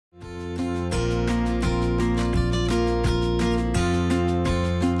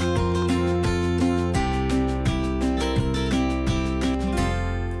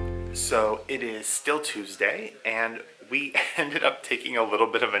So it is still Tuesday, and we ended up taking a little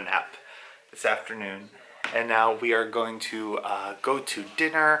bit of a nap this afternoon, and now we are going to go to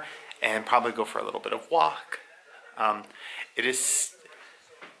dinner and probably go for a little bit of walk. It is still...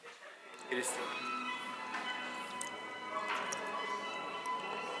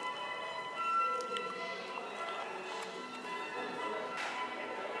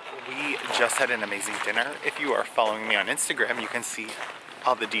 We just had an amazing dinner. If you are following me on Instagram, you can see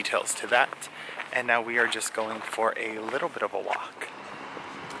all the details to that. And now we are just going for a little bit of a walk.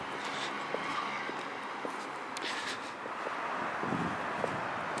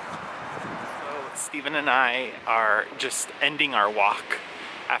 So Stephen and I are just ending our walk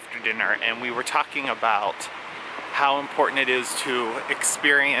after dinner, and we were talking about how important it is to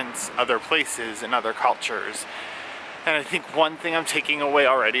experience other places and other cultures. And I think one thing I'm taking away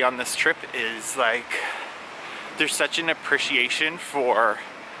already on this trip is like, there's such an appreciation for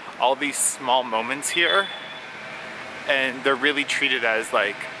all these small moments here, and they're really treated as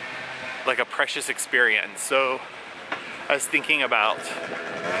like a precious experience. So I was thinking about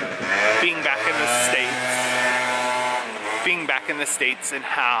being back in the States and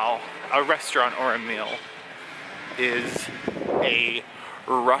how a restaurant or a meal is a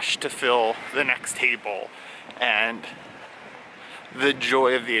rush to fill the next table, and the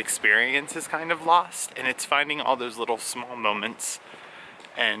joy of the experience is kind of lost, and it's finding all those little small moments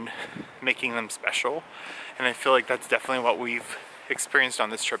and making them special. And I feel like that's definitely what we've experienced on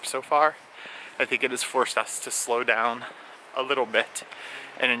this trip so far. I think it has forced us to slow down a little bit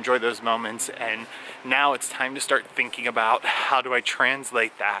and enjoy those moments, and now it's time to start thinking about how do I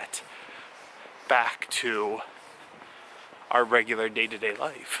translate that back to our regular day-to-day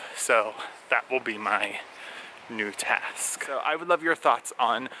life. So that will be my new task. So I would love your thoughts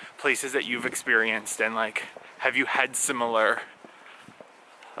on places that you've experienced, and like, have you had similar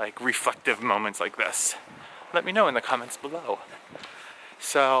like reflective moments like this? Let me know in the comments below.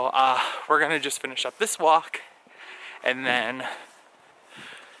 So we're gonna just finish up this walk and then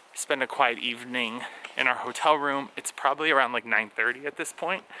spend a quiet evening in our hotel room. It's probably around like 9:30 at this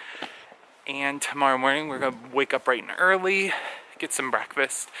point. And tomorrow morning we're gonna wake up bright and early, get some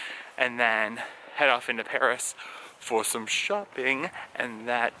breakfast, and then head off into Paris for some shopping. And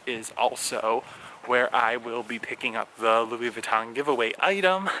that is also where I will be picking up the Louis Vuitton giveaway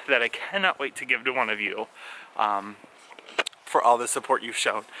item that I cannot wait to give to one of you for all the support you've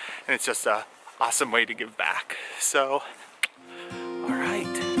shown. And it's just an awesome way to give back. So, all right.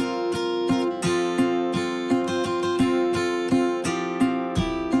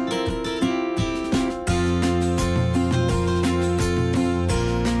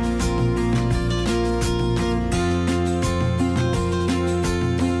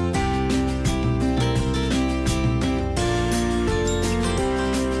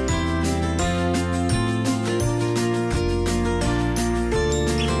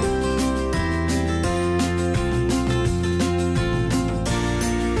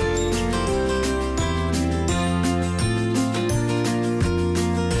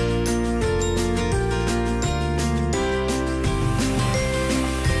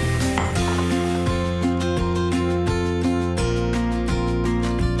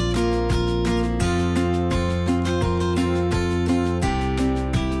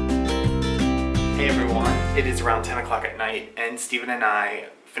 It is around 10 o'clock at night, and Stephen and I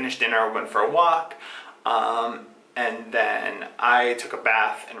finished dinner, went for a walk, and then I took a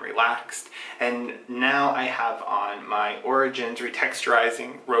bath and relaxed. And now I have on my Origins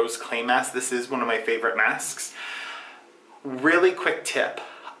Retexturizing Rose Clay Mask. This is one of my favorite masks. Really quick tip.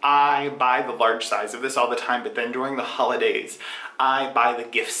 I buy the large size of this all the time, but then during the holidays, I buy the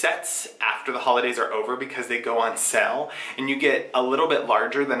gift sets after the holidays are over because they go on sale, and you get a little bit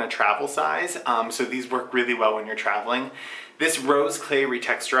larger than a travel size, so these work really well when you're traveling. This Rose Clay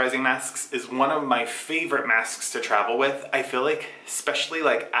Retexturizing Masks is one of my favorite masks to travel with. I feel like, especially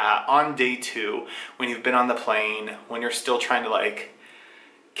like on day 2, when you've been on the plane, when you're still trying to like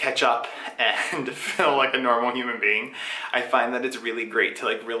catch up and feel like a normal human being, I find that it's really great to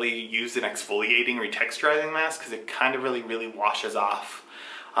like really use an exfoliating retexturizing mask, because it kind of really washes off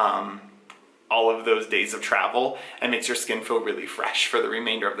all of those days of travel and makes your skin feel really fresh for the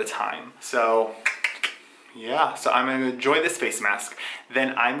remainder of the time. So yeah, so I'm gonna enjoy this face mask.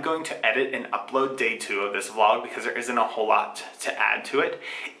 Then I'm going to edit and upload day 2 of this vlog because there isn't a whole lot to add to it.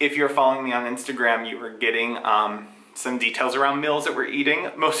 If you're following me on Instagram, you are getting some details around meals that we're eating.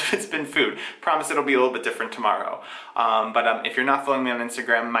 Most of it's been food. Promise it'll be a little bit different tomorrow. But if you're not following me on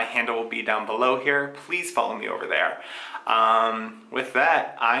Instagram, my handle will be down below here. Please follow me over there. With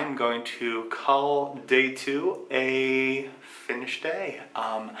that, I'm going to call day 2 a finished day.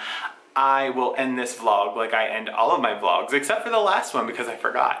 I will end this vlog like I end all of my vlogs, except for the last one because I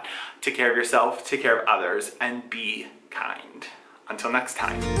forgot. Take care of yourself, take care of others, and be kind. Until next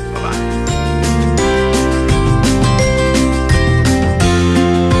time, bye-bye.